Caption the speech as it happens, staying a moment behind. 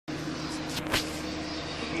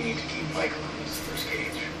You need to keep Michael in this first cage.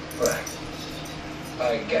 Right.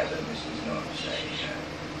 I gather this is not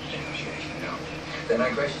a negotiation now. Then I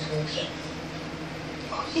graciously accept.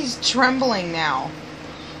 He's trembling now.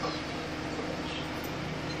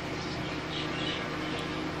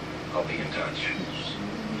 I'll be in touch.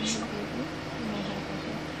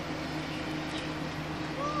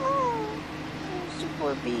 Oh,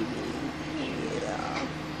 poor baby. Yeah.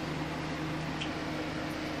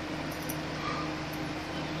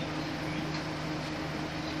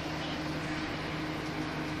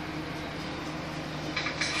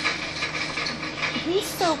 He's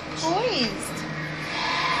so poised.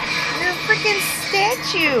 You're a freaking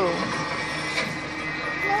statue.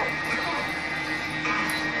 No.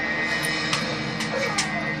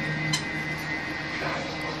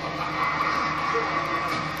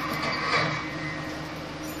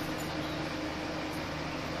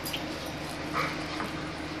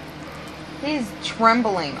 He's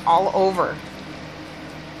trembling all over.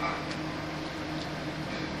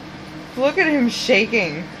 Look at him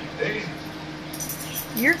shaking. Hey,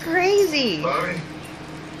 You're crazy. Bobby.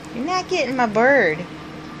 You're not getting my bird.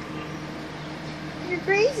 You're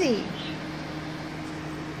crazy.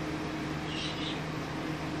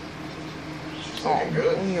 It's Oh, looking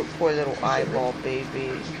good. your poor little eyeball,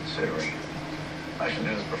 baby. Considering I should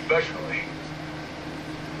do this professionally.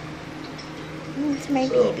 It's my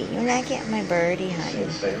So, baby. You're not getting my birdie, honey.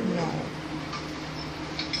 No.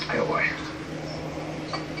 Hey, away.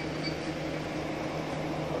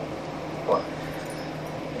 What?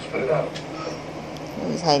 Spit it out.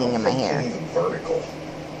 He's hiding in my hair. Vertical.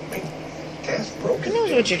 I mean, Cass broke He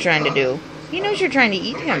knows what you're trying to do. He knows you're trying to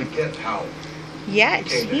eat him. Get how.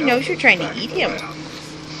 Yes, he knows you're trying to eat him.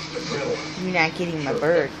 The griddle. You're not getting my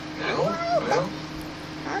bird. Well,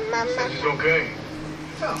 Mama. says it's okay.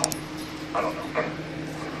 No, I don't know.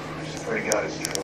 I just pray to God it's true.